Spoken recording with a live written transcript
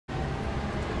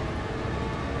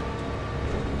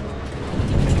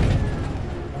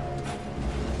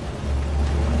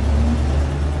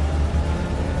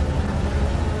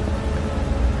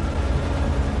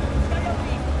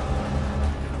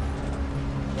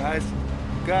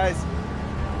Guys.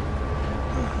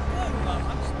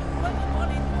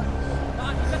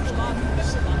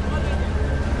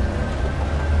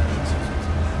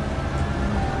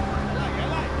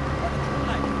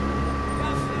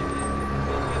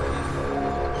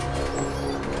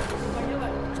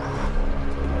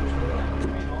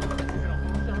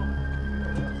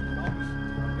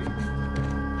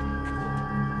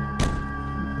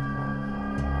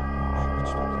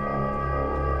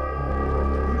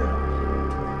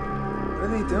 What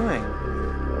are they doing?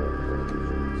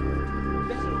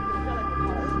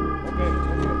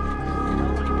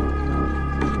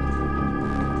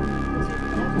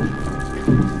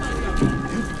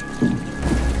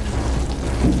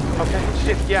 Okay,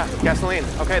 shit, yeah, gasoline.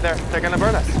 Okay, they're gonna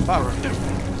burn us. Fuck.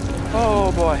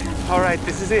 Oh boy. All right,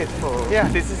 this is it. Yeah,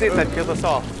 this is it that killed us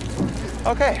all.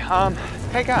 Okay,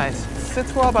 hey guys,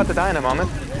 since we're all about to die in a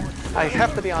moment, I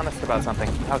have to be honest about something,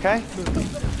 okay?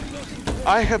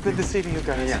 I have been deceiving you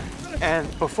guys. And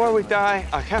before we die,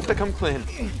 I have to come clean.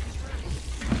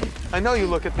 I know you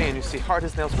look at me and you see hard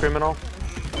as nails criminal,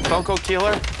 stone cold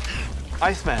killer,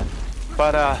 Iceman.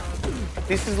 But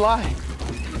this is lying.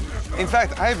 In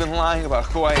fact, I've been lying about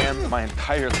who I am my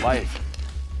entire life.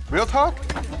 Real talk?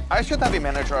 I should not be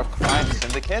manager of crime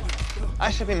syndicate.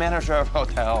 I should be manager of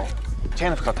hotel,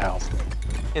 chain of hotels.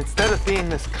 Instead of being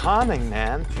this calming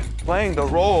man, playing the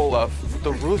role of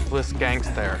the ruthless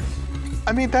gangster.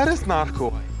 I mean, that is not who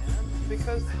I am,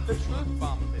 because the truth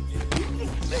bombed you.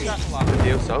 They got a lot of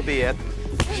you, so be it.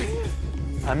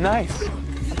 I'm nice,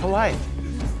 I'm polite.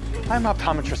 I'm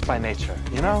optometrist by nature,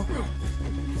 you know?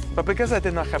 But because I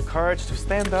did not have courage to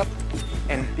stand up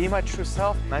and be my true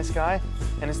self, nice guy,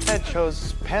 and instead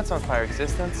chose pants on fire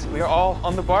existence, we are all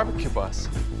on the barbecue bus.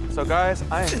 So guys,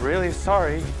 I am really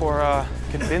sorry for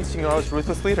convincing you I was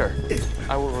ruthless leader.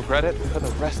 I will regret it for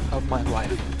the rest of my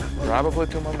life. Probably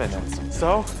 2 more minutes.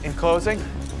 So, in closing,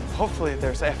 hopefully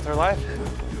there's afterlife,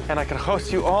 and I can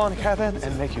host you all in cabin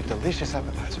and make you delicious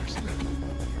appetizers.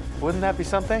 Wouldn't that be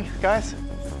something, guys?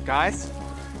 Guys?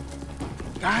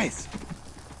 Guys!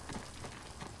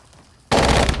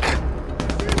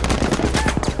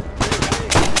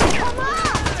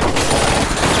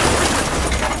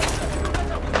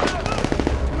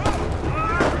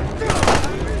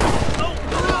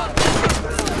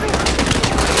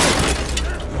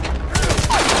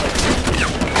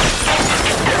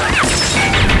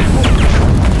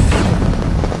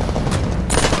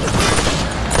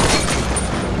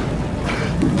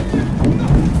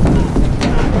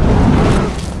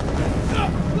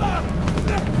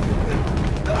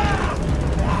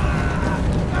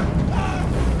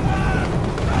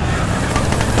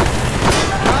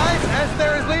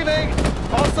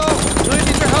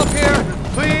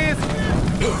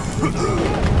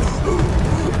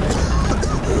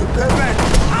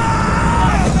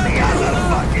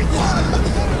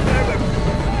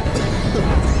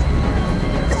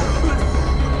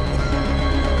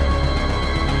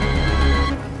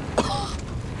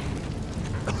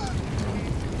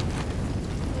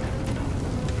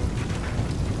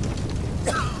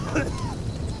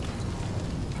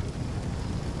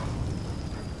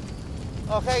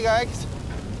 Okay, guys.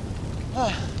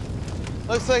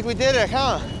 Looks like we did it,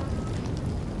 huh?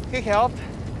 Kick helped.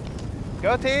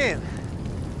 Go team.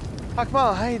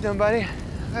 Akmal, how you doing, buddy?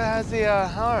 How's the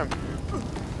arm?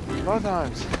 Both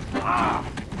arms.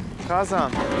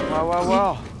 Kazam.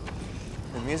 Well.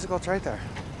 The musical trait there.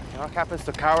 You know what happens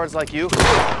to cowards like you?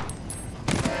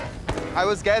 I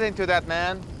was getting to that,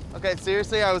 man. Okay,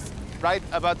 seriously, I was right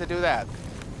about to do that.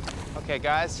 Okay,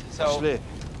 guys, so...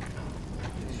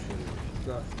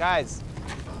 Guys,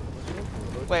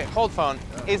 wait, hold phone.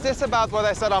 Is this about what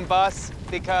I said on bus?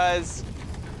 Because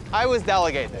I was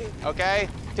delegated, okay?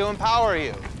 To empower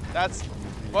you. That's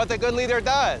what the good leader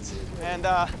does. And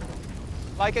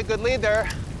like a good leader,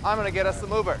 I'm gonna get us the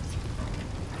movers.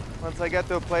 Once I get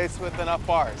to a place with enough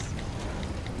bars.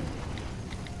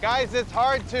 Guys, it's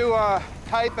hard to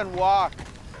type and walk.